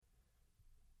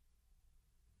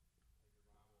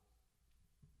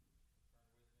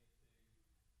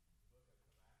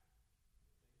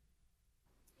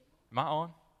Am I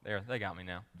on? There, they got me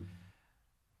now.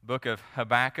 Book of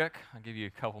Habakkuk. I'll give you a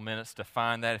couple minutes to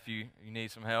find that if you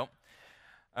need some help.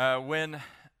 When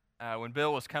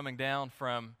Bill was coming down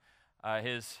from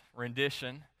his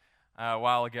rendition a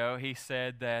while ago, he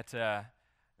said that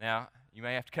now you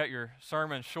may have to cut your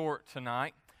sermon short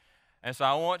tonight. And so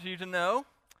I want you to know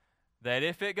that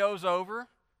if it goes over,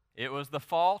 it was the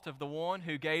fault of the one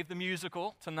who gave the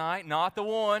musical tonight, not the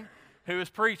one who is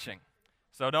preaching.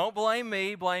 So don't blame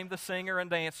me, blame the singer and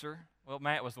dancer. Well,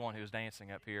 Matt was the one who was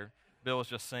dancing up here. Bill was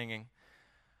just singing.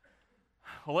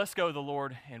 Well, let's go to the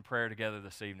Lord in prayer together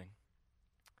this evening.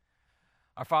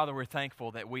 Our Father, we're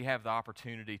thankful that we have the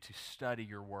opportunity to study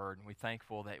your word, and we're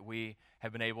thankful that we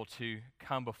have been able to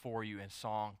come before you in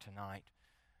song tonight.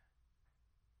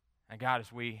 And God,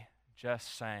 as we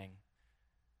just sang,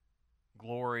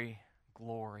 glory,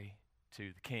 glory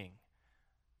to the King.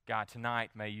 God,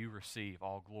 tonight may you receive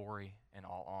all glory and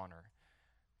all honor.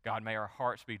 God, may our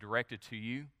hearts be directed to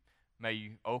you. May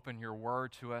you open your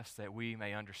word to us that we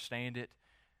may understand it.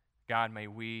 God, may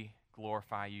we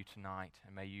glorify you tonight,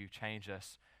 and may you change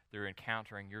us through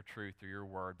encountering your truth through your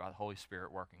word by the Holy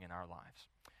Spirit working in our lives.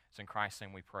 It's in Christ's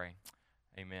name we pray.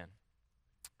 Amen.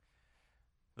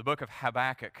 The book of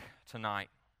Habakkuk tonight.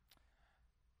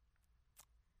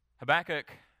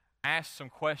 Habakkuk asks some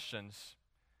questions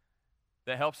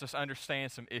that helps us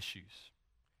understand some issues.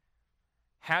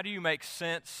 How do you make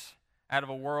sense out of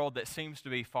a world that seems to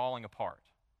be falling apart?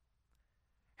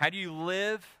 How do you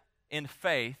live in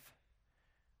faith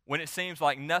when it seems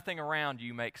like nothing around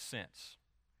you makes sense?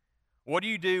 What do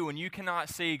you do when you cannot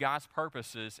see God's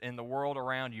purposes in the world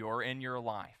around you or in your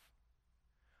life?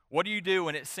 What do you do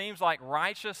when it seems like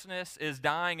righteousness is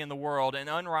dying in the world and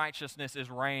unrighteousness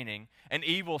is reigning and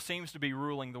evil seems to be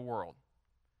ruling the world?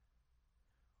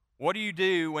 What do you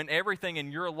do when everything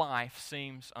in your life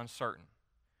seems uncertain?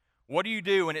 What do you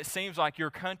do when it seems like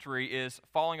your country is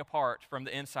falling apart from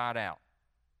the inside out?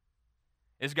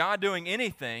 Is God doing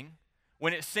anything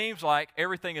when it seems like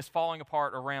everything is falling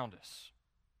apart around us?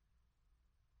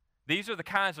 These are the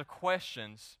kinds of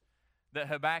questions that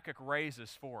Habakkuk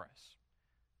raises for us.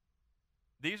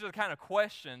 These are the kind of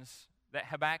questions that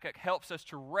Habakkuk helps us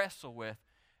to wrestle with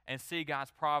and see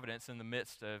God's providence in the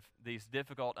midst of these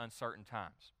difficult, uncertain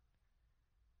times.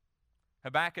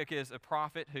 Habakkuk is a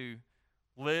prophet who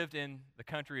lived in the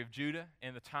country of Judah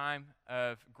in the time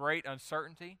of great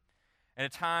uncertainty, and a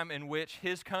time in which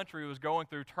his country was going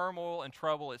through turmoil and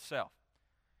trouble itself.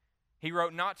 He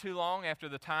wrote not too long after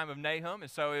the time of Nahum,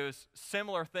 and so it was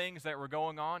similar things that were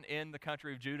going on in the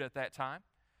country of Judah at that time.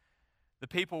 The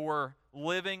people were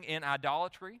living in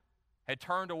idolatry, had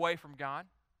turned away from God.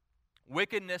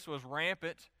 Wickedness was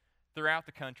rampant throughout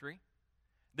the country.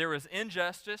 There was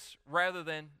injustice rather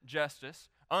than justice,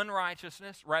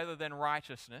 unrighteousness rather than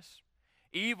righteousness.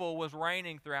 Evil was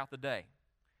reigning throughout the day.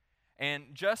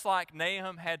 And just like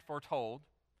Nahum had foretold,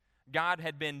 God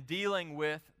had been dealing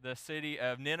with the city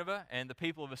of Nineveh and the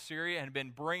people of Assyria and had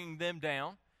been bringing them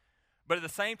down. But at the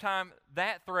same time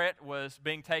that threat was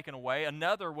being taken away,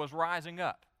 another was rising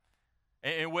up,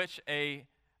 in which a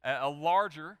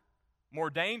larger, more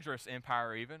dangerous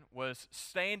empire even was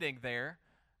standing there,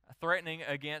 threatening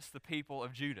against the people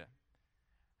of Judah.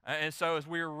 And so as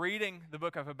we're reading the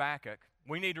book of Habakkuk,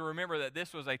 we need to remember that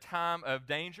this was a time of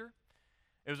danger.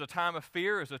 It was a time of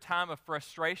fear. It was a time of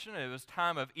frustration. It was a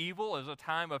time of evil. It was a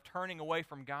time of turning away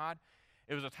from God.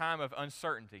 It was a time of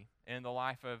uncertainty in the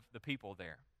life of the people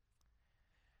there.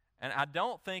 And I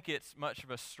don't think it's much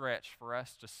of a stretch for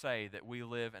us to say that we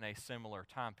live in a similar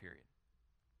time period.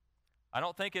 I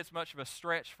don't think it's much of a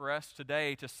stretch for us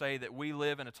today to say that we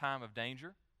live in a time of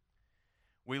danger.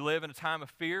 We live in a time of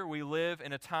fear. We live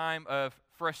in a time of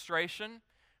frustration.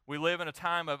 We live in a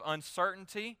time of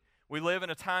uncertainty. We live in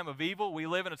a time of evil. We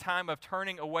live in a time of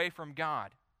turning away from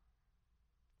God.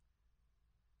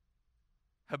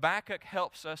 Habakkuk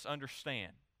helps us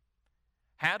understand,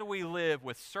 how do we live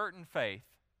with certain faith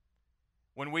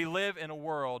when we live in a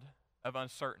world of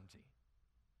uncertainty?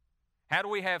 How do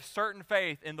we have certain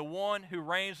faith in the one who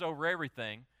reigns over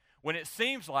everything when it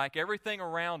seems like everything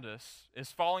around us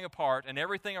is falling apart and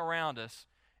everything around us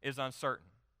is uncertain?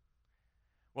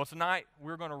 Well, tonight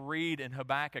we're going to read in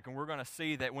Habakkuk, and we're going to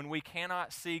see that when we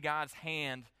cannot see God's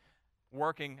hand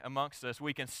working amongst us,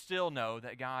 we can still know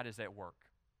that God is at work.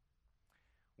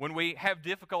 When we have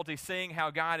difficulty seeing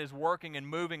how God is working and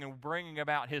moving and bringing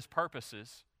about His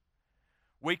purposes,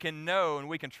 we can know and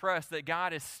we can trust that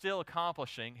God is still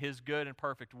accomplishing His good and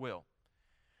perfect will.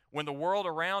 When the world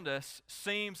around us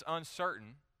seems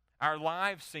uncertain, our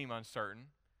lives seem uncertain,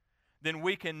 then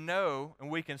we can know and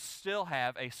we can still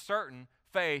have a certain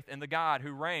faith in the God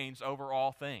who reigns over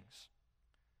all things.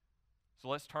 So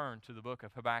let's turn to the book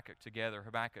of Habakkuk together,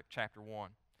 Habakkuk chapter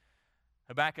 1.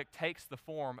 Habakkuk takes the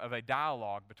form of a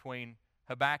dialogue between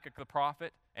Habakkuk the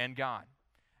prophet and God.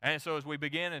 And so as we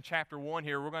begin in chapter 1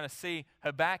 here, we're going to see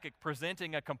Habakkuk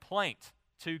presenting a complaint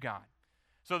to God.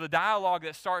 So the dialogue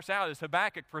that starts out is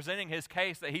Habakkuk presenting his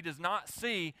case that he does not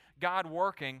see God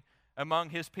working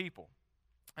among his people.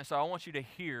 And so I want you to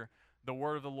hear the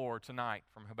word of the Lord tonight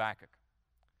from Habakkuk.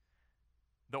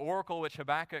 The oracle which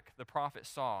Habakkuk the prophet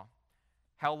saw.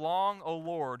 How long, O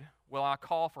Lord, will I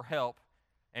call for help,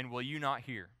 and will you not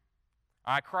hear?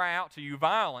 I cry out to you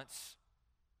violence,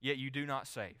 yet you do not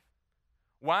save.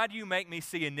 Why do you make me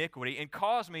see iniquity and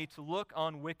cause me to look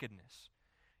on wickedness?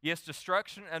 Yes,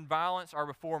 destruction and violence are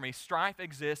before me. Strife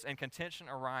exists and contention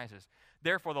arises.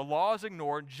 Therefore the law is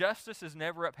ignored. Justice is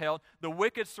never upheld. The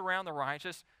wicked surround the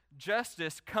righteous.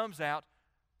 Justice comes out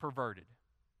perverted.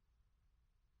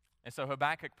 And so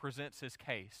Habakkuk presents his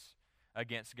case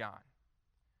against God.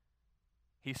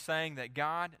 He's saying that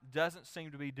God doesn't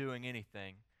seem to be doing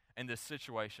anything in this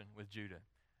situation with Judah.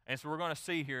 And so we're going to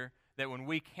see here that when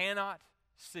we cannot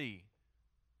see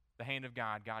the hand of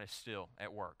God, God is still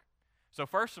at work. So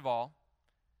first of all,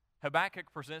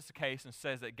 Habakkuk presents the case and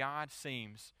says that God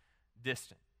seems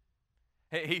distant.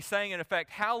 He's saying, in effect,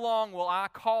 how long will I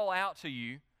call out to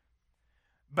you,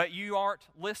 but you aren't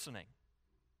listening?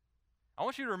 I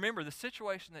want you to remember the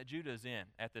situation that Judah is in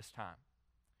at this time.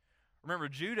 Remember,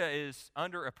 Judah is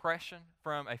under oppression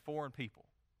from a foreign people.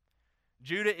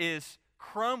 Judah is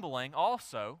crumbling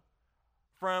also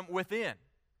from within.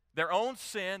 Their own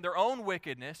sin, their own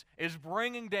wickedness is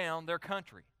bringing down their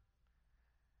country.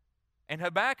 And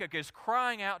Habakkuk is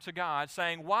crying out to God,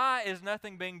 saying, why is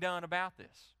nothing being done about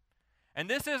this? And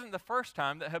this isn't the first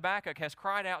time that Habakkuk has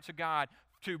cried out to God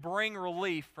to bring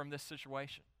relief from this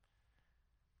situation.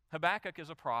 Habakkuk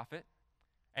is a prophet,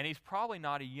 and he's probably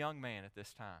not a young man at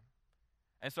this time.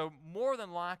 And so more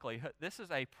than likely, this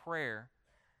is a prayer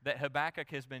that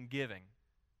Habakkuk has been giving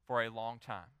for a long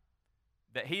time.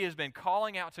 That he has been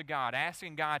calling out to God,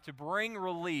 asking God to bring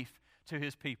relief to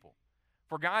his people.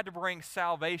 For God to bring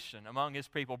salvation among his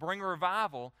people, bring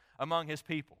revival among his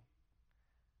people.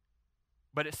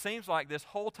 But it seems like this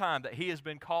whole time that he has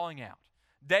been calling out,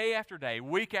 day after day,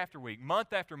 week after week,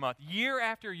 month after month, year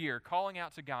after year, calling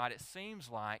out to God, it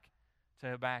seems like to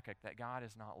Habakkuk that God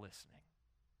is not listening.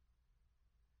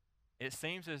 It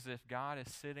seems as if God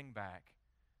is sitting back,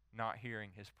 not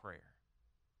hearing his prayer.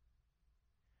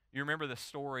 You remember the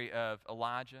story of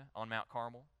Elijah on Mount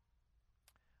Carmel?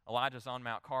 Elijah's on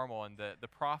Mount Carmel, and the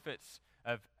prophets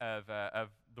of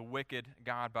the wicked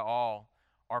god Baal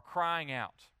are crying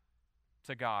out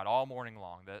to God all morning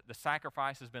long. The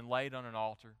sacrifice has been laid on an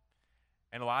altar,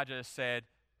 and Elijah has said,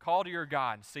 call to your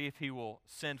God and see if he will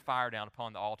send fire down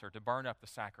upon the altar to burn up the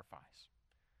sacrifice.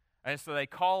 And so they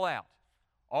call out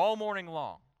all morning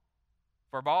long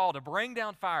for Baal to bring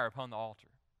down fire upon the altar.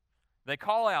 They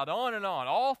call out on and on,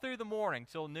 all through the morning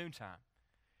till noontime.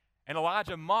 And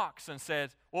Elijah mocks and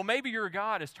says, well, maybe your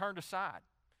God has turned aside.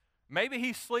 Maybe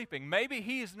he's sleeping. Maybe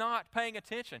he's not paying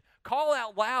attention. Call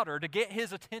out louder to get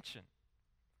his attention.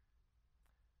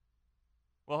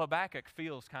 Well, Habakkuk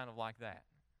feels kind of like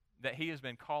that he has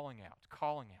been calling out.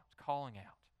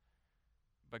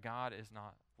 But God is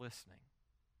not listening,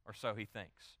 or so he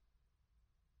thinks.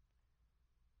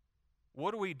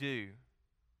 What do we do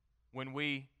when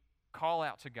we call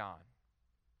out to God?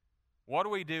 What do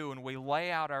we do when we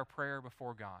lay out our prayer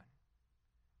before God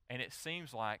and it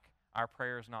seems like our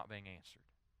prayer is not being answered?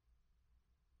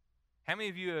 How many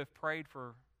of you have prayed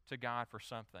to God for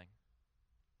something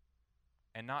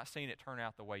and not seen it turn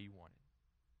out the way you wanted?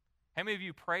 How many of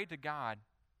you prayed to God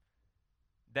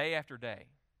day after day,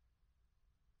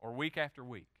 or week after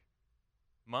week,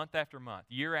 month after month,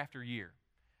 year after year,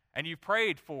 and you've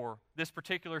prayed for this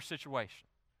particular situation,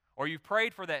 or you've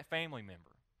prayed for that family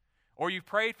member, or you've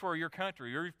prayed for your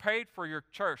country, or you've prayed for your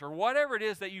church, or whatever it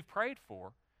is that you've prayed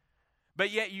for, but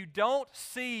yet you don't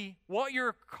see what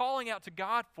you're calling out to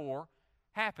God for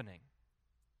happening?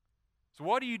 So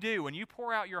what do you do when you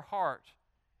pour out your heart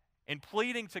in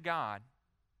pleading to God?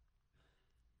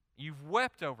 You've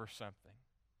wept over something,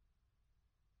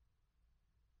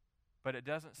 but it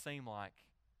doesn't seem like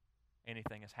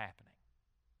anything is happening.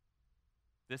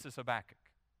 This is Habakkuk.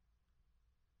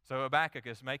 So Habakkuk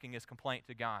is making his complaint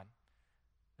to God.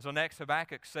 So next,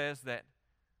 Habakkuk says that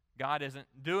God isn't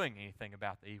doing anything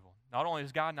about the evil. Not only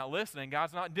is God not listening,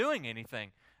 God's not doing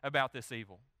anything about this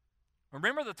evil.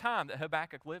 Remember the time that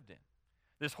Habakkuk lived in.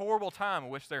 This horrible time in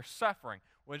which they're suffering,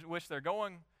 in which they're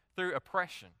going through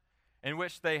oppression, in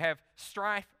which they have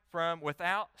strife from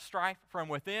without, strife from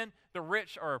within. The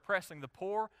rich are oppressing the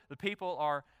poor. The people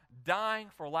are dying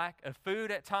for lack of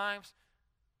food at times.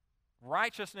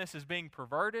 Righteousness is being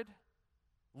perverted.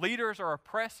 Leaders are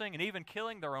oppressing and even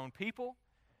killing their own people.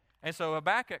 And so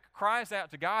Habakkuk cries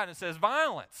out to God and says,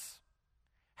 violence.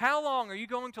 How long are you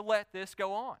going to let this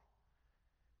go on?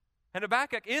 And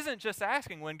Habakkuk isn't just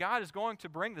asking when God is going to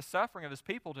bring the suffering of his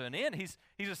people to an end. He's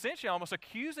essentially almost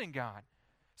accusing God,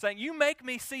 saying, you make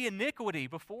me see iniquity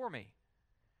before me.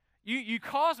 You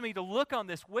cause me to look on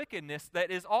this wickedness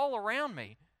that is all around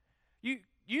me.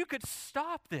 You could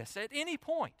stop this at any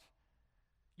point.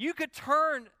 You could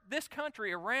turn this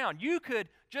country around. You could,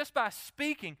 just by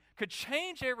speaking, could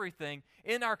change everything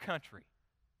in our country.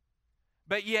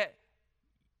 But yet,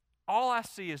 all I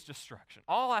see is destruction.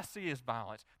 All I see is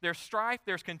violence. There's strife,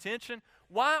 there's contention.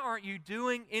 Why aren't you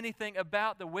doing anything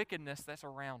about the wickedness that's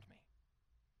around me?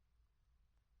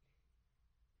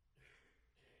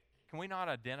 Can we not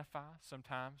identify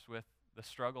sometimes with the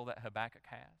struggle that Habakkuk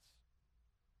has?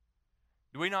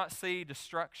 Do we not see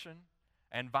destruction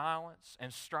and violence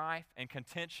and strife and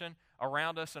contention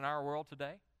around us in our world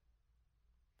today?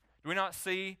 Do we not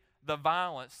see the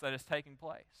violence that is taking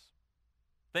place?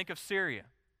 Think of Syria.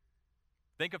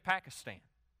 Think of Pakistan.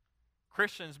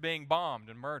 Christians being bombed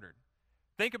and murdered.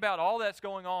 Think about all that's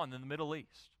going on in the Middle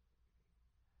East.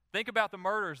 Think about the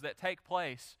murders that take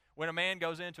place when a man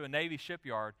goes into a Navy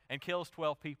shipyard and kills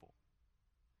 12 people.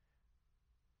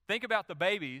 Think about the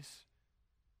babies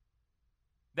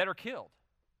that are killed.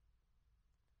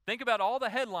 Think about all the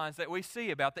headlines that we see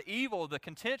about the evil, the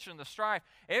contention, the strife,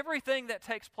 everything that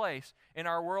takes place in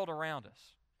our world around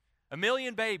us. 1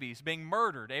 million babies being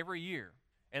murdered every year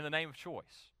in the name of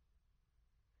choice.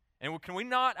 And can we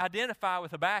not identify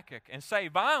with Habakkuk and say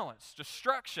violence,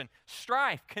 destruction,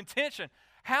 strife, contention?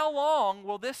 How long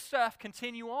will this stuff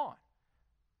continue on?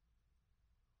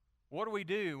 What do we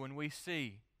do when we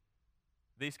see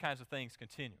these kinds of things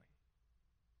continuing?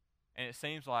 And it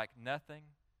seems like nothing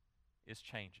is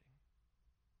changing.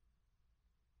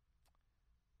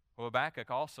 Well,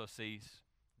 Habakkuk also sees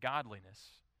godliness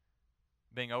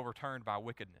being overturned by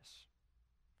wickedness.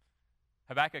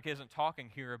 Habakkuk isn't talking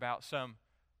here about some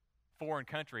foreign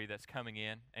country that's coming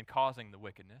in and causing the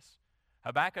wickedness.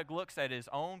 Habakkuk looks at his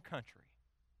own country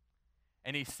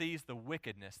and he sees the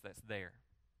wickedness that's there.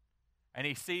 And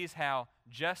he sees how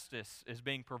justice is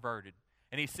being perverted.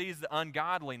 And he sees the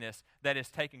ungodliness that is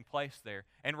taking place there.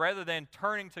 And rather than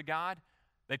turning to God,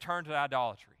 they turn to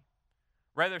idolatry.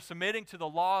 Rather submitting to the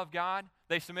law of God,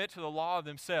 they submit to the law of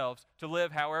themselves to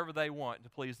live however they want to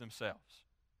please themselves.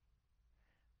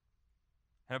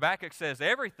 And Habakkuk says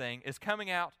everything is coming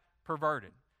out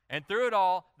perverted. And through it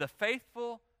all, the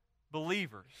faithful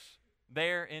believers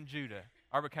there in Judah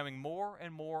are becoming more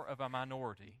and more of a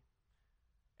minority.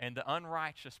 And the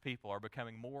unrighteous people are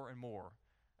becoming more and more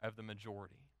of the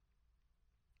majority.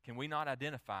 Can we not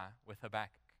identify with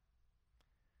Habakkuk?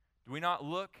 Do we not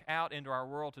look out into our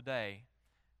world today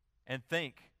and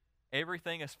think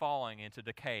everything is falling into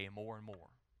decay more and more?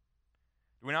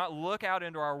 Do we not look out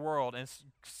into our world and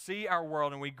see our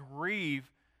world and we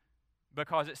grieve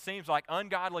because it seems like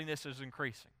ungodliness is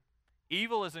increasing?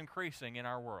 Evil is increasing in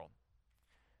our world.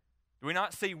 Do we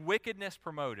not see wickedness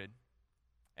promoted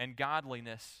and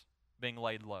godliness being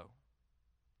laid low?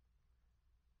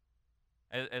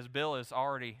 As Bill has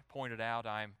already pointed out,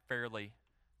 I'm a fairly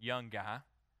young guy.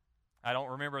 I don't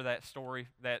remember that story,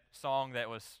 that song that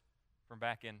was from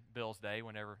back in Bill's day,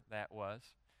 whenever that was.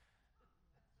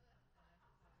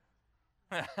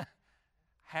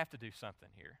 Have to do something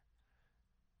here.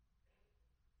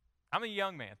 I'm a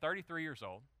young man, 33 years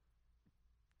old,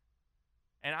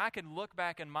 and I can look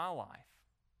back in my life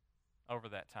over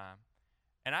that time,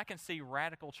 and I can see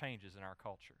radical changes in our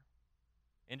culture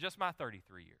in just my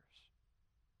 33 years.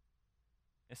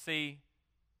 And see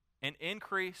an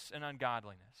increase in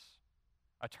ungodliness,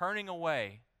 a turning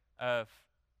away of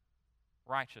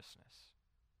righteousness.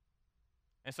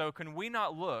 And so can we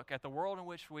not look at the world in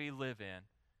which we live in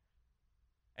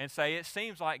and say it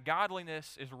seems like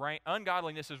ungodliness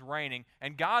is reigning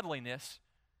and godliness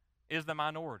is the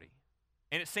minority?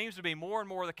 And it seems to be more and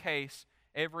more the case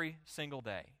every single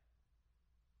day.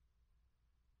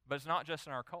 But it's not just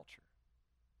in our culture.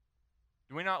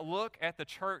 Do we not look at the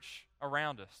church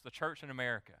around us, the church in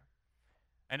America?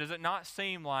 And does it not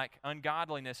seem like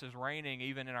ungodliness is reigning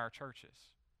even in our churches?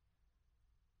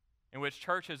 In which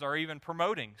churches are even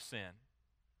promoting sin,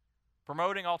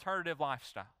 promoting alternative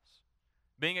lifestyles,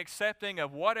 being accepting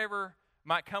of whatever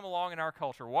might come along in our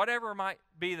culture, whatever might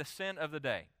be the sin of the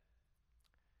day.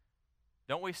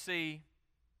 Don't we see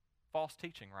false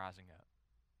teaching rising up?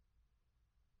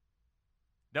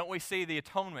 Don't we see the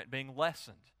atonement being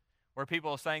lessened, where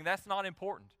people are saying that's not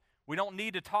important? We don't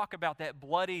need to talk about that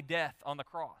bloody death on the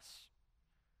cross.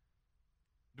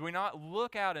 Do we not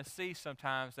look out and see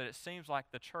sometimes that it seems like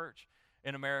the church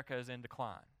in America is in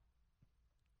decline?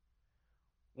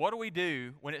 What do we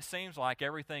do when it seems like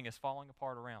everything is falling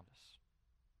apart around us?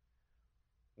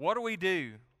 What do we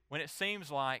do when it seems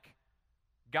like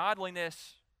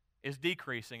godliness is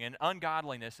decreasing and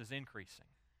ungodliness is increasing?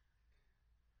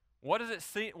 What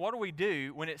do we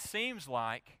do when it seems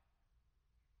like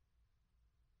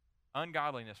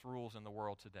ungodliness rules in the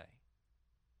world today?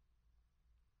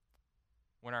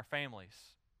 When our families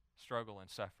struggle and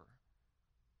suffer,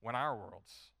 when our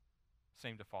worlds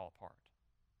seem to fall apart.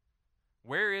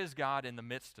 Where is God in the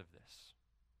midst of this?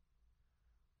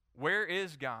 Where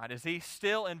is God? Is He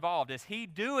still involved? Is He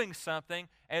doing something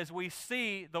as we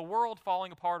see the world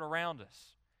falling apart around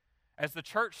us? As the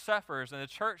church suffers and the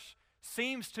church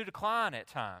seems to decline at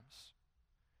times,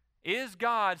 is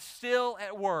God still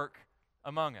at work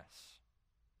among us?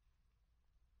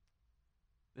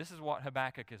 This is what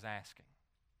Habakkuk is asking.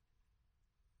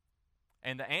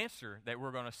 And the answer that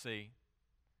we're going to see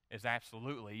is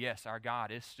absolutely yes, our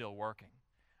God is still working.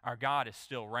 Our God is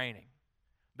still reigning.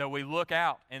 Though we look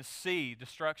out and see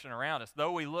destruction around us,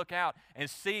 though we look out and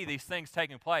see these things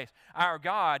taking place, our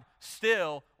God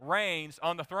still reigns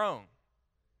on the throne.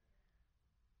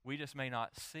 We just may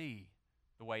not see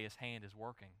the way His hand is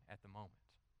working at the moment.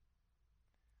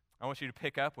 I want you to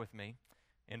pick up with me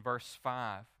in verse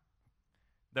 5.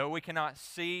 Though we cannot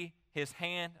see His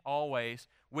hand always,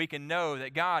 we can know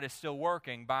that God is still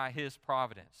working by His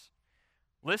providence.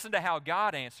 Listen to how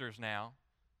God answers now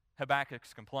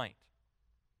Habakkuk's complaint.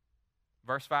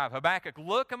 Verse 5, Habakkuk,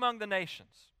 look among the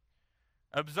nations.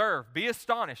 Observe, be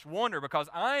astonished, wonder, because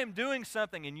I am doing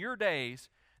something in your days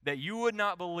that you would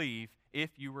not believe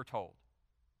if you were told.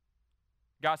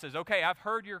 God says, okay, I've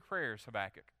heard your prayers,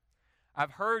 Habakkuk.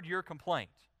 I've heard your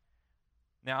complaint.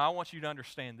 Now I want you to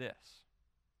understand this.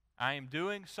 I am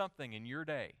doing something in your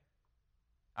day.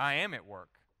 I am at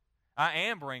work. I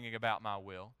am bringing about my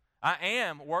will. I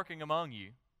am working among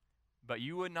you, but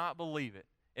you would not believe it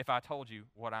if I told you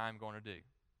what I'm going to do.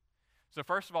 So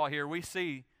first of all, here we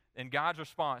see in God's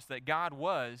response that God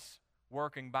was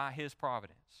working by His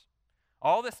providence.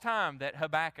 All this time that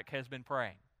Habakkuk has been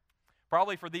praying,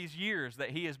 probably for these years that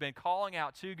he has been calling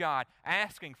out to God,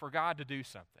 asking for God to do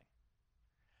something.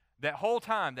 That whole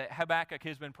time that Habakkuk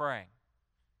has been praying,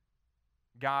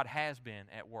 God has been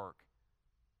at work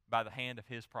by the hand of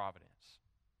His providence.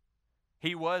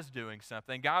 He was doing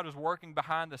something. God was working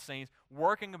behind the scenes,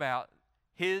 working about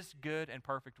His good and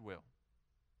perfect will.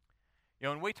 You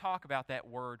know, when we talk about that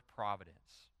word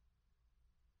providence,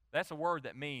 that's a word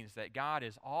that means that God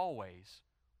is always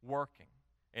working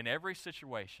in every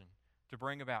situation to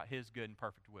bring about His good and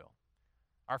perfect will.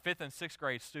 Our 5th and 6th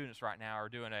grade students right now are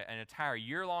doing an entire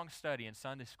year-long study in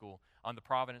Sunday school on the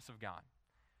providence of God.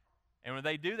 And when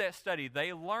they do that study,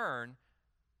 they learn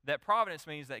that providence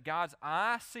means that God's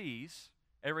eye sees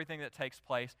everything that takes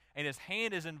place, and His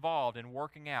hand is involved in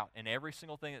working out in every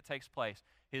single thing that takes place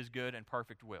His good and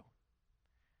perfect will.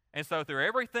 And so through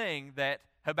everything that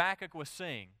Habakkuk was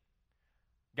seeing,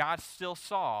 God still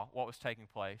saw what was taking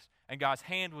place, and God's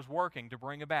hand was working to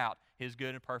bring about His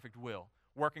good and perfect will,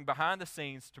 working behind the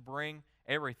scenes to bring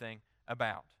everything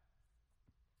about.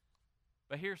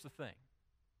 But here's the thing.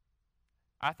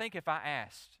 I think if I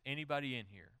asked anybody in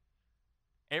here,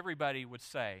 everybody would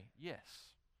say, yes,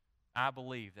 I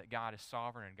believe that God is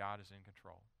sovereign and God is in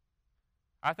control.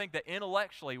 I think that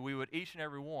intellectually we would each and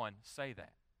every one say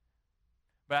that.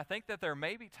 But I think that there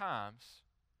may be times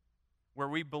where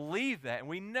we believe that and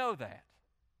we know that,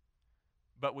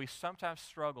 but we sometimes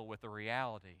struggle with the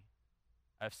reality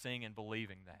of seeing and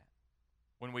believing that.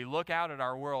 When we look out at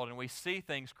our world and we see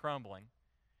things crumbling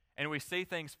and we see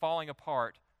things falling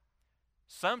apart,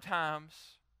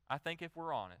 sometimes, I think if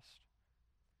we're honest,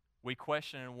 we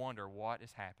question and wonder what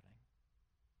is happening.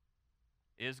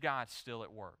 Is God still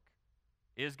at work?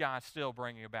 Is God still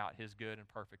bringing about His good and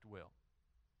perfect will?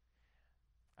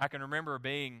 I can remember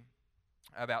being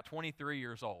about 23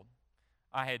 years old.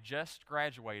 I had just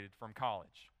graduated from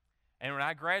college. And when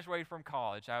I graduated from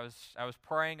college, I was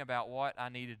praying about what I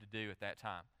needed to do at that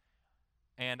time.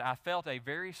 And I felt a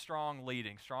very strong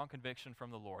leading, strong conviction from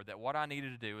the Lord that what I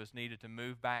needed to do was needed to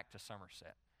move back to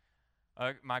Somerset.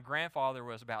 My grandfather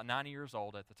was about 90 years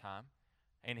old at the time,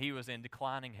 and he was in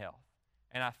declining health.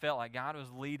 And I felt like God was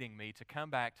leading me to come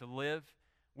back to live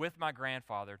with my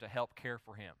grandfather to help care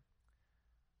for him.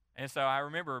 And so I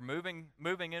remember moving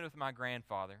in with my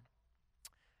grandfather,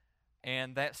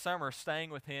 and that summer staying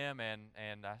with him,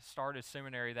 and I started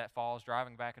seminary that fall,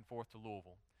 driving back and forth to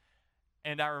Louisville.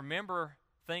 And I remember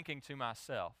thinking to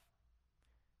myself,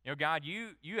 God,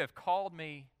 you have called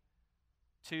me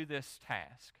to this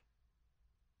task,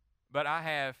 but I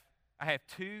have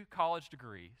 2 college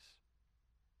degrees,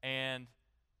 and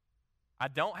I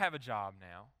don't have a job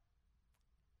now,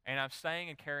 and I'm staying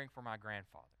and caring for my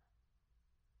grandfather.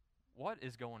 What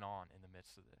is going on in the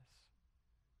midst of this?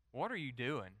 What are you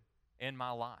doing in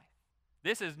my life?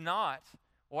 This is not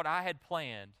what I had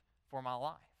planned for my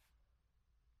life.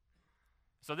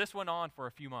 So this went on for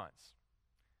a few months.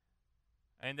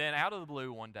 And then out of the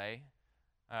blue one day,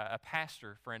 a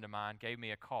pastor friend of mine gave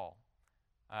me a call.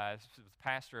 This was the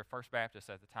pastor of First Baptist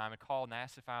at the time, and called and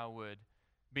asked if I would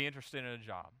be interested in a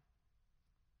job.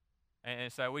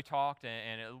 And so we talked,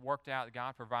 and it worked out that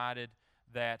God provided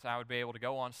that I would be able to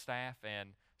go on staff, and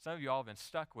some of you all have been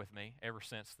stuck with me ever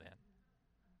since then.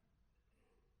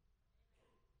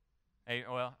 Hey,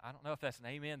 well, I don't know if that's an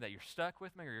amen that you're stuck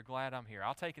with me or you're glad I'm here.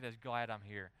 I'll take it as glad I'm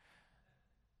here.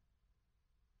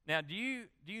 Now, do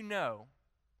you know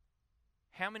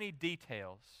how many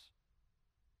details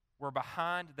were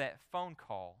behind that phone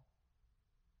call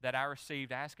that I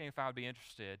received asking if I would be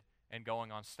interested in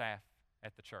going on staff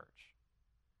at the church?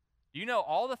 Do you know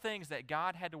all the things that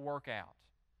God had to work out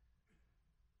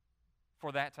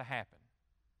for that to happen?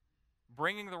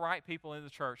 Bringing the right people into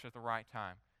the church at the right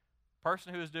time.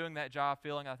 Person who was doing that job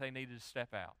feeling like they needed to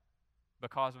step out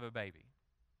because of a baby.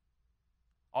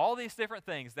 All these different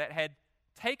things that had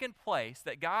taken place,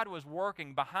 that God was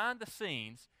working behind the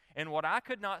scenes in what I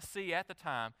could not see at the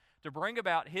time to bring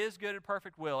about His good and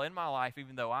perfect will in my life,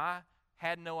 even though I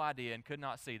had no idea and could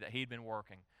not see that He'd been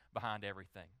working behind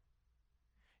everything.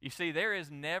 You see, there is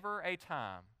never a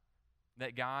time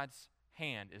that God's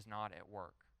hand is not at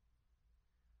work.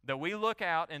 Though we look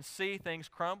out and see things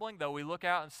crumbling, though we look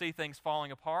out and see things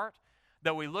falling apart,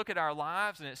 though we look at our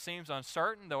lives and it seems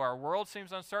uncertain, though our world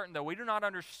seems uncertain, though we do not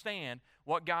understand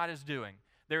what God is doing,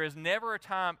 there is never a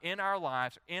time in our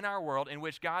lives, in our world, in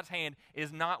which God's hand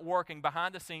is not working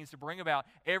behind the scenes to bring about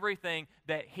everything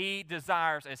that He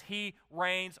desires as He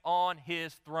reigns on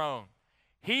His throne.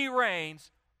 He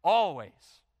reigns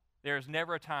always. There is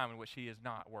never a time in which He is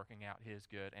not working out His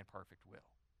good and perfect will.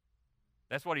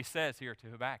 That's what He says here to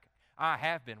Habakkuk. I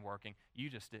have been working, you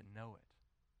just didn't know it.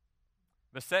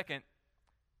 But second,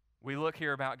 we look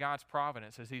here about God's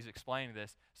providence as He's explaining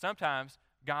this. Sometimes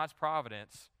God's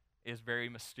providence is very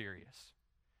mysterious.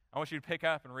 I want you to pick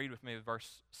up and read with me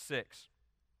verse 6.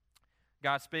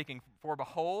 God speaking, "For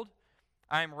behold,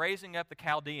 I am raising up the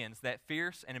Chaldeans, that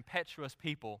fierce and impetuous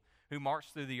people who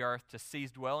march through the earth to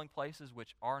seize dwelling places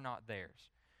which are not theirs.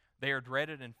 They are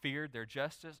dreaded and feared. Their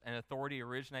justice and authority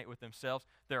originate with themselves.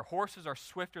 Their horses are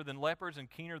swifter than leopards and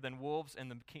keener than wolves in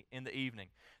the evening.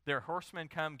 Their horsemen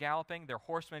come galloping. Their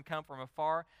horsemen come from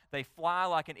afar. They fly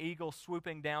like an eagle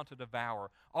swooping down to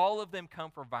devour. All of them come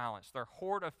for violence. Their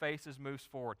horde of faces moves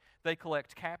forward. They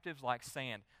collect captives like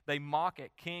sand. They mock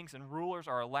at kings, and rulers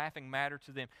are a laughing matter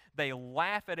to them. They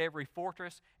laugh at every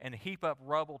fortress and heap up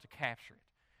rubble to capture it.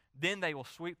 Then they will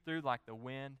sweep through like the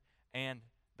wind, and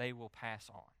they will pass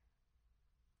on."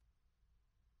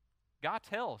 God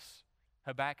tells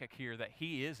Habakkuk here that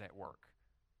He is at work.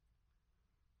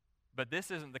 But this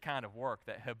isn't the kind of work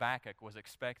that Habakkuk was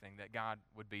expecting that God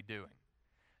would be doing.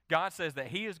 God says that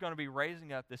He is going to be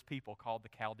raising up this people called the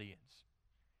Chaldeans.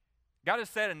 God has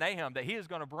said in Nahum that He is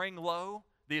going to bring low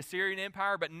the Assyrian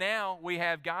Empire, but now we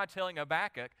have God telling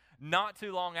Habakkuk not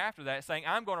too long after that, saying,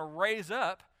 I'm going to raise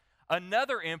up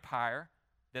another empire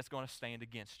that's going to stand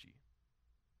against you.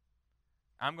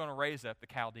 I'm going to raise up the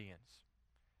Chaldeans.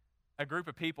 A group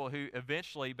of people who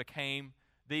eventually became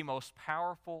the most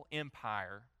powerful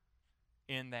empire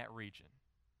in that region,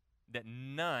 that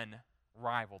none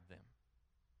rivaled them.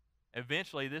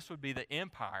 Eventually, this would be the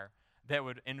empire that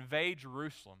would invade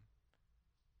Jerusalem,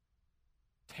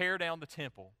 tear down the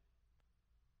temple,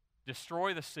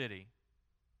 destroy the city,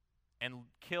 and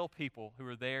kill people who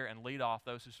were there and lead off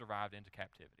those who survived into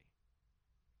captivity.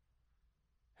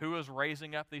 Who was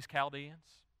raising up these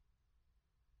Chaldeans?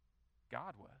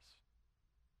 God was.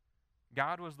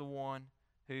 God was the one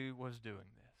who was doing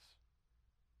this.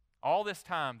 All this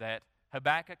time that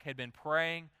Habakkuk had been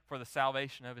praying for the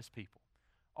salvation of his people,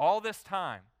 all this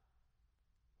time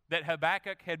that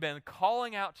Habakkuk had been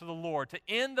calling out to the Lord to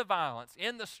end the violence,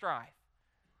 end the strife,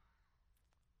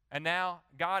 and now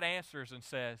God answers and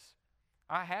says,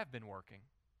 I have been working,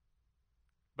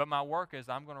 but my work is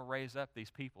I'm going to raise up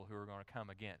these people who are going to come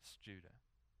against Judah.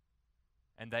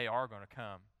 And they are going to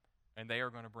come, and they are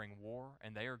going to bring war,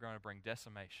 and they are going to bring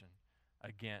decimation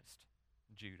against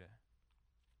Judah.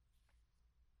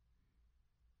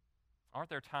 Aren't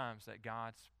there times that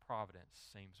God's providence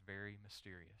seems very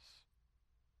mysterious?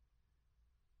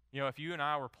 You know, if you and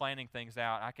I were planning things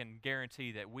out, I can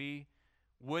guarantee that we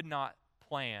would not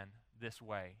plan this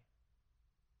way.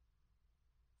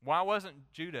 Why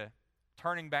wasn't Judah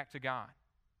turning back to God?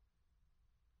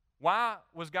 Why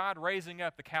was God raising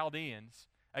up the Chaldeans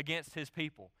against his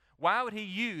people? Why would he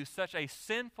use such a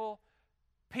sinful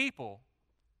people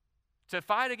to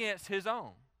fight against his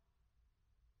own?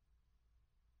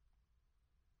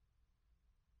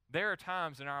 There are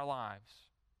times in our lives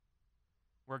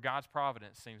where God's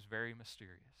providence seems very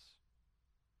mysterious,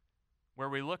 where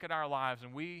we look at our lives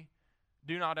and we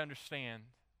do not understand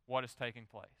what is taking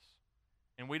place,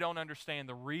 and we don't understand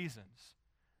the reasons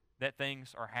that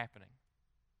things are happening.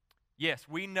 Yes,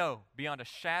 we know beyond a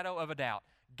shadow of a doubt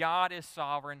God is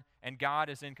sovereign and God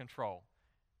is in control.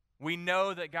 We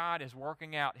know that God is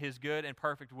working out his good and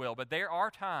perfect will, but there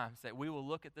are times that we will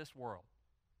look at this world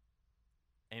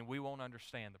and we won't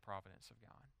understand the providence of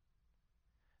God.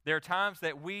 There are times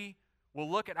that we will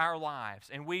look at our lives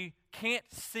and we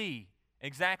can't see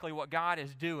exactly what God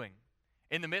is doing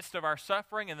in the midst of our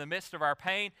suffering, in the midst of our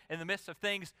pain, in the midst of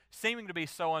things seeming to be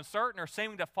so uncertain or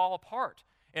seeming to fall apart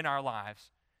in our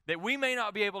lives, that we may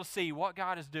not be able to see what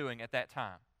God is doing at that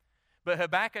time. But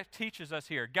Habakkuk teaches us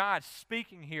here, God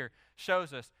speaking here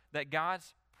shows us that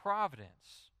God's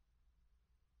providence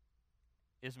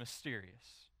is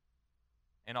mysterious.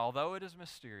 And although it is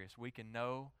mysterious, we can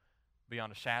know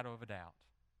beyond a shadow of a doubt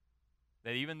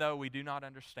that even though we do not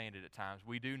understand it at times,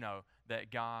 we do know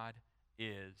that God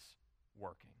is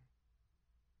working.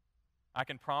 I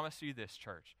can promise you this,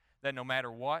 church, that no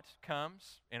matter what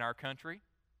comes in our country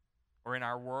or in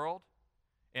our world,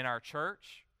 in our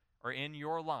church, or in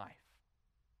your life,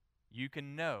 you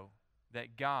can know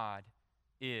that God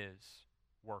is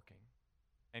working.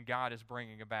 And God is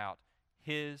bringing about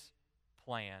his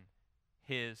plan,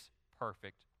 his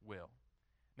perfect will.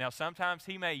 Now, sometimes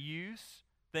he may use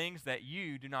things that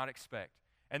you do not expect.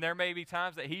 And there may be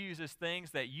times that he uses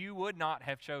things that you would not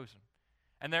have chosen.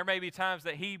 And there may be times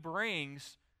that he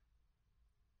brings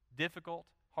difficult,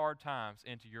 hard times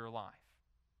into your life.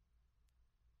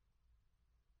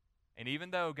 And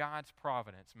even though God's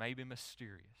providence may be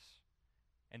mysterious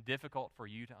and difficult for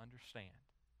you to understand,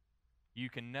 you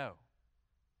can know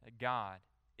that God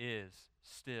is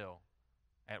still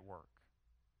at work.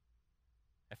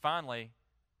 And finally,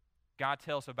 God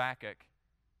tells Habakkuk,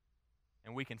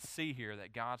 and we can see here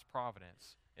that God's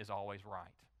providence is always right.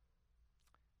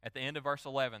 At the end of verse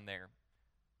 11 there,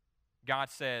 God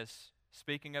says,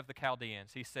 speaking of the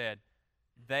Chaldeans, he said,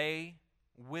 they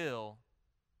will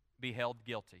be held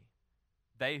guilty,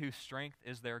 they whose strength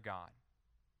is their God.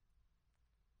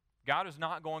 God is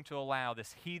not going to allow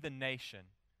this heathen nation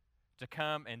to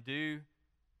come and do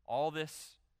all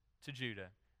this to Judah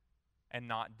and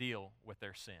not deal with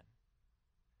their sin.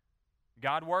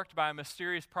 God worked by a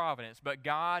mysterious providence, but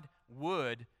God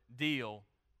would deal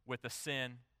with the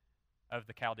sin of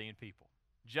the Chaldean people,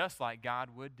 just like God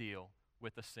would deal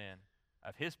with the sin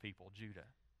of his people, Judah.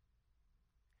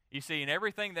 You see, in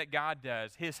everything that God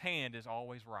does, his hand is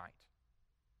always right.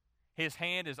 His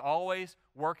hand is always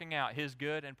working out his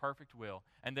good and perfect will,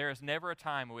 and there is never a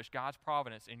time in which God's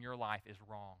providence in your life is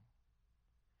wrong.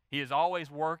 He is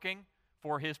always working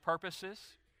for his purposes.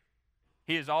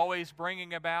 He is always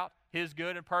bringing about his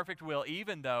good and perfect will,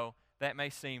 even though that may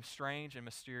seem strange and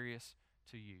mysterious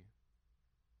to you.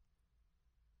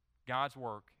 God's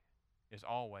work is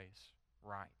always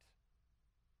right.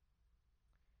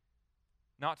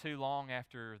 Not too long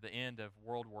after the end of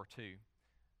World War II,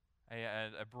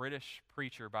 a British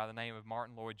preacher by the name of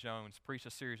Martin Lloyd-Jones preached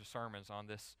a series of sermons on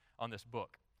this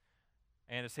book.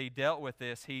 And as he dealt with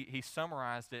this, he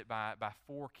summarized it by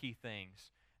 4 key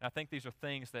things. And I think these are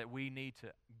things that we need to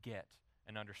get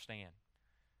and understand.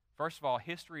 First of all,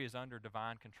 history is under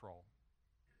divine control.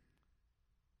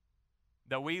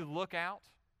 Though we look out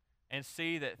and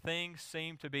see that things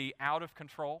seem to be out of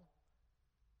control,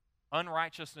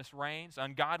 unrighteousness reigns,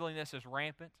 ungodliness is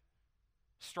rampant,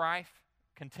 strife,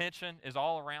 contention is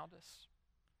all around us,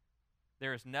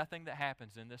 there is nothing that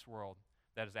happens in this world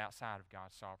that is outside of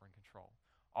God's sovereign control.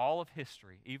 All of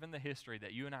history, even the history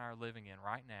that you and I are living in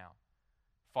right now,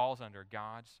 falls under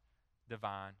God's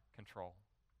divine control.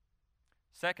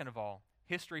 Second of all,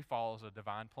 history follows a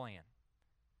divine plan.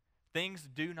 Things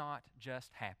do not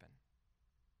just happen.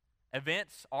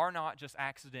 Events are not just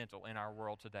accidental in our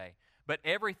world today, but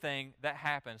everything that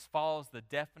happens follows the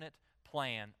definite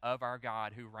plan of our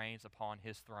God who reigns upon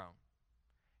his throne.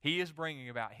 He is bringing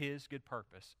about his good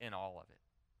purpose in all of it.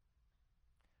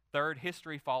 Third,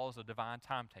 history follows a divine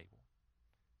timetable.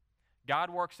 God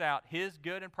works out his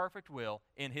good and perfect will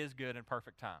in his good and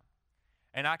perfect time.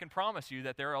 And I can promise you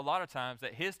that there are a lot of times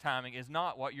that his timing is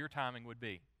not what your timing would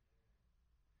be.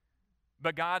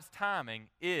 But God's timing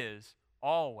is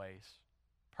always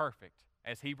perfect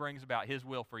as He brings about His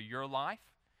will for your life,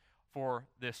 for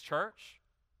this church,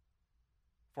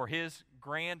 for His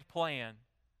grand plan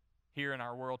here in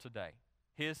our world today.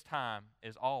 His time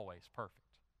is always perfect.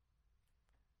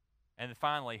 And then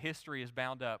finally, history is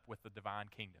bound up with the divine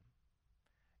kingdom.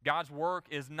 God's work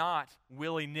is not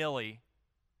willy-nilly.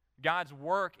 God's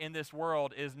work in this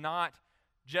world is not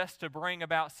just to bring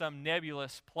about some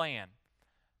nebulous plan.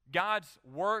 God's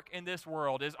work in this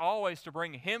world is always to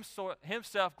bring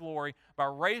Himself glory by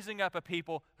raising up a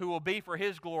people who will be for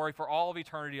His glory for all of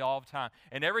eternity, all of time.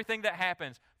 And everything that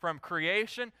happens from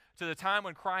creation to the time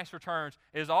when Christ returns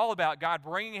is all about God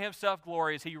bringing Himself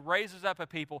glory as He raises up a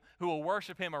people who will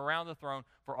worship Him around the throne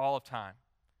for all of time.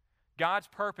 God's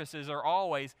purposes are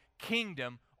always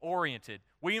kingdom-oriented.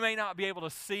 We may not be able to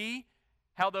see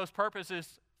how those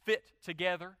purposes fit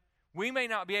together. We may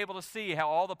not be able to see how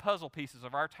all the puzzle pieces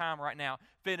of our time right now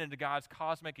fit into God's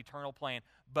cosmic eternal plan,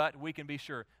 but we can be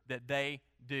sure that they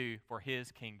do for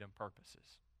His kingdom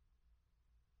purposes.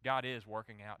 God is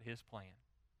working out His plan.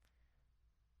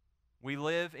 We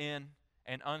live in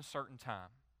an uncertain time.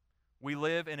 We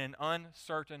live in an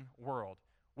uncertain world.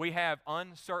 We have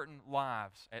uncertain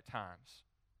lives at times.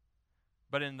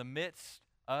 But in the midst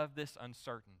of this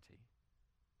uncertainty,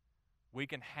 we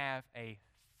can have a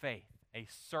faith, a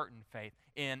certain faith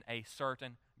in a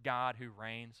certain God who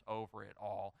reigns over it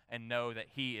all, and know that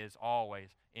He is always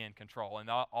in control, and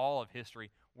all of history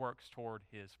works toward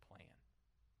His plan.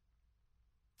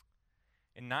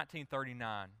 In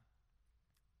 1939,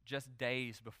 just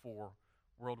days before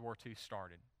World War II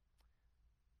started,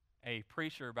 a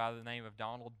preacher by the name of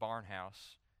Donald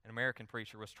Barnhouse, an American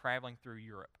preacher, was traveling through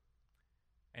Europe.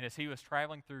 And as he was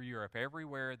traveling through Europe,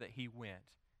 everywhere that he went,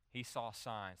 he saw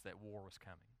signs that war was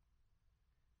coming.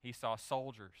 He saw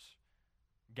soldiers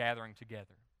gathering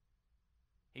together.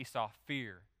 He saw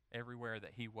fear everywhere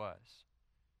that he was.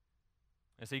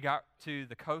 As he got to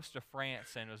the coast of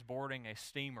France and was boarding a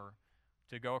steamer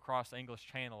to go across the English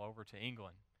Channel over to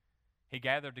England, he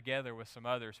gathered together with some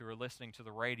others who were listening to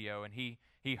the radio, and he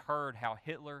heard how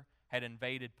Hitler had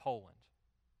invaded Poland.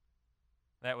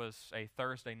 That was a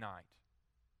Thursday night.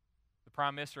 The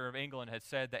Prime Minister of England had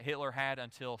said that Hitler had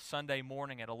until Sunday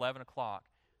morning at 11 o'clock,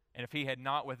 and if he had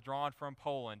not withdrawn from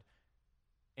Poland,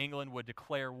 England would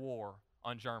declare war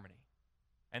on Germany.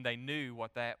 And they knew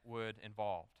what that would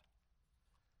involve.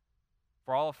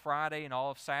 For all of Friday and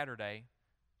all of Saturday,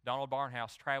 Donald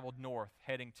Barnhouse traveled north,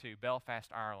 heading to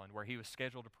Belfast, Ireland, where he was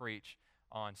scheduled to preach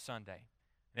on Sunday.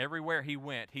 And everywhere he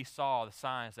went, he saw the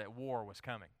signs that war was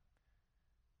coming.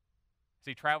 As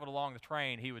he traveled along the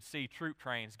train, he would see troop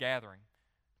trains gathering,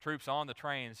 troops on the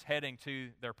trains heading to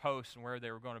their posts and where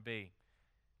they were going to be.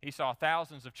 He saw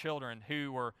thousands of children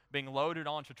who were being loaded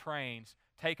onto trains,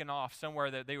 taken off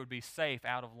somewhere that they would be safe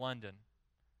out of London.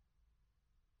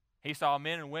 He saw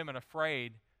men and women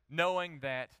afraid, knowing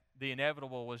that the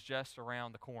inevitable was just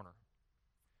around the corner.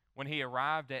 When he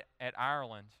arrived at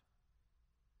Ireland,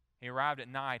 he arrived at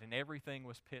night and everything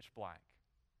was pitch black.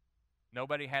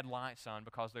 Nobody had lights on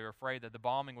because they were afraid that the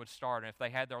bombing would start, and if they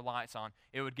had their lights on,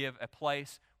 it would give a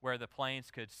place where the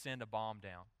planes could send a bomb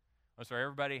down. And so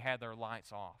everybody had their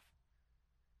lights off.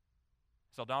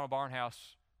 So Donald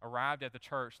Barnhouse arrived at the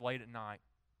church late at night,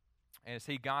 and as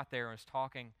he got there and was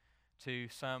talking to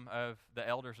some of the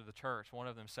elders of the church, one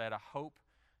of them said, "I hope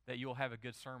that you'll have a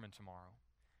good sermon tomorrow.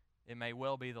 It may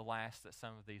well be the last that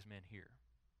some of these men hear."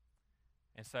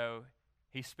 And so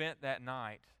he spent that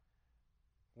night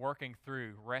working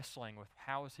through, wrestling with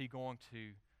how is he going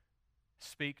to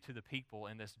speak to the people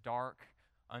in this dark,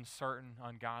 uncertain,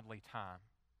 ungodly time.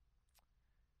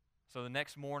 So the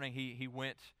next morning he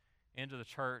went into the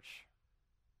church,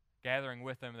 gathering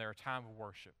with them their time of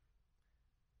worship.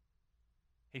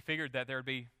 He figured that there would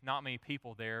be not many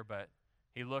people there, but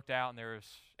he looked out and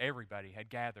everybody had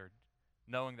gathered,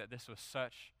 knowing that this was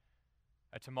such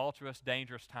a tumultuous,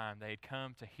 dangerous time. They had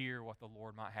come to hear what the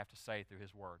Lord might have to say through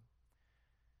His Word.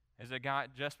 As it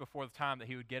got just before the time that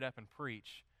he would get up and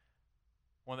preach,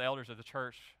 one of the elders of the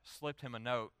church slipped him a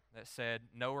note that said,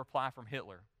 "No reply from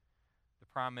Hitler. The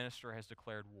Prime Minister has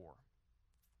declared war."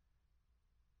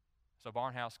 So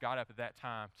Barnhouse got up at that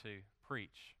time to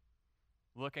preach,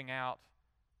 looking out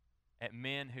at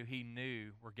men who he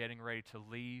knew were getting ready to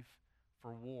leave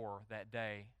for war that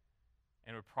day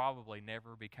and would probably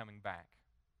never be coming back.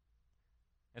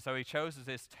 And so he chose as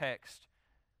his text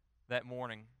that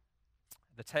morning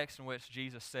the text in which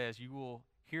Jesus says, "You will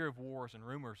hear of wars and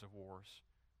rumors of wars,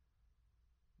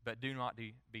 but do not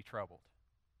be troubled."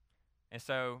 And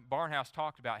so Barnhouse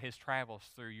talked about his travels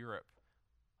through Europe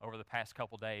over the past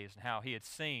couple days and how he had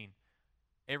seen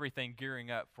everything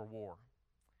gearing up for war.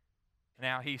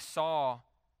 Now he saw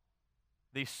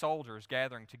these soldiers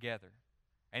gathering together,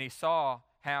 and he saw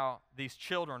how these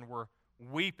children were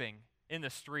weeping in the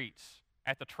streets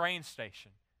at the train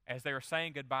station as they were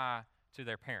saying goodbye to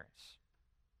their parents.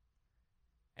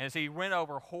 And as he went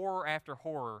over horror after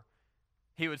horror,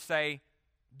 he would say,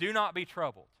 "Do not be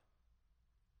troubled.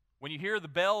 When you hear the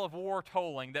bell of war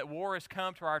tolling, that war has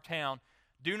come to our town,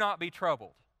 do not be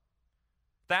troubled.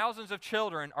 Thousands of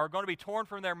children are going to be torn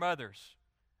from their mothers,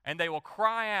 and they will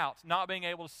cry out, not being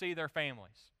able to see their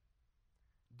families.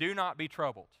 Do not be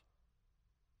troubled.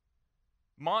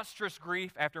 Monstrous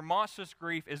grief after monstrous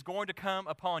grief is going to come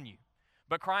upon you.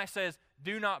 But Christ says,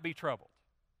 do not be troubled."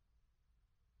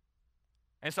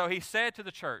 And so he said to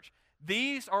the church,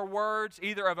 these are words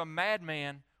either of a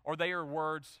madman or they are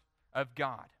words of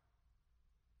God.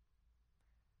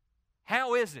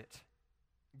 How is it,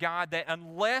 God, that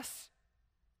unless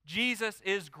Jesus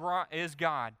is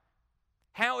God,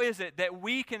 how is it that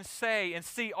we can say and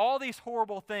see all these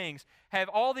horrible things, have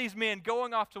all these men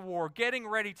going off to war, getting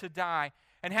ready to die,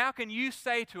 and how can you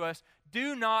say to us,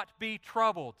 do not be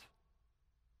troubled?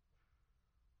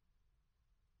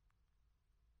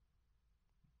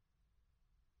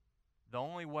 The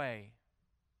only way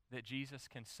that Jesus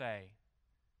can say,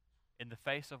 in the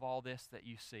face of all this that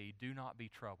you see, do not be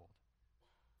troubled,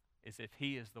 is if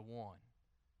he is the one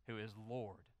who is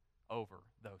Lord over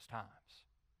those times.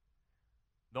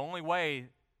 The only way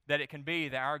that it can be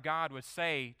that our God would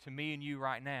say to me and you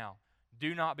right now,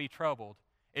 do not be troubled,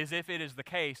 is if it is the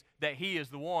case that he is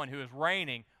the one who is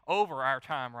reigning over our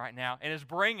time right now and is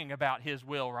bringing about his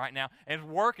will right now and is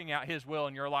working out his will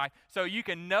in your life so you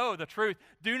can know the truth.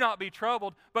 Do not be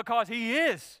troubled because he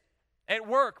is at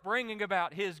work bringing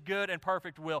about his good and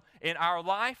perfect will in our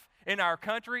life, in our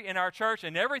country, in our church,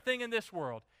 and everything in this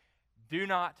world. Do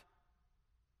not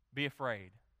be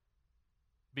afraid.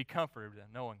 Be comforted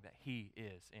in knowing that he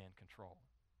is in control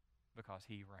because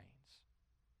he reigns.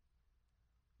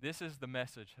 This is the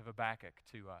message of Habakkuk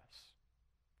to us.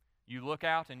 You look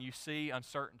out and you see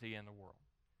uncertainty in the world.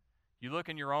 You look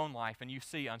in your own life and you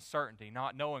see uncertainty,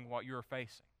 not knowing what you're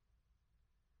facing.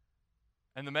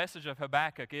 And the message of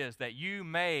Habakkuk is that you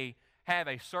may have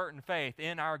a certain faith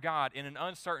in our God in an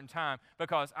uncertain time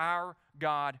because our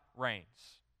God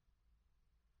reigns.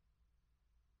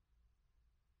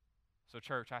 So,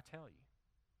 church, I tell you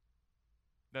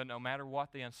that no matter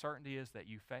what the uncertainty is that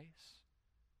you face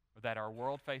or that our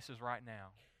world faces right now,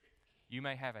 you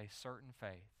may have a certain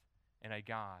faith in a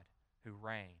God who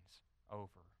reigns over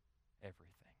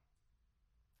everything.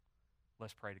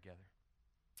 Let's pray together.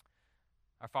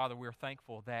 Our Father, we're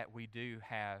thankful that we do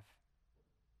have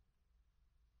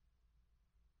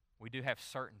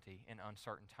certainty in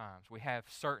uncertain times. We have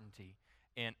certainty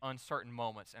in uncertain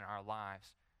moments in our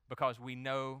lives because we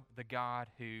know the God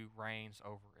who reigns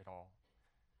over it all.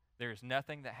 There is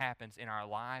nothing that happens in our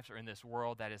lives or in this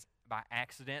world that is by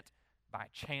accident, by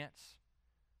chance.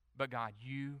 But God,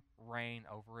 you reign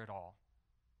over it all.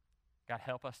 God,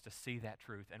 help us to see that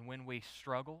truth. And when we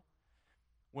struggle,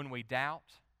 when we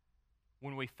doubt,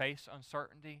 when we face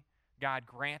uncertainty, God,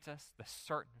 grant us the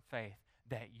certain faith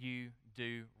that you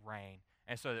do reign.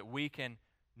 And so that we can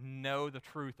know the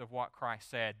truth of what Christ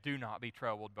said, do not be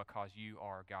troubled because you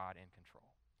are God in control.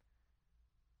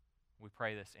 We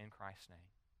pray this in Christ's name.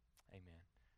 Amen.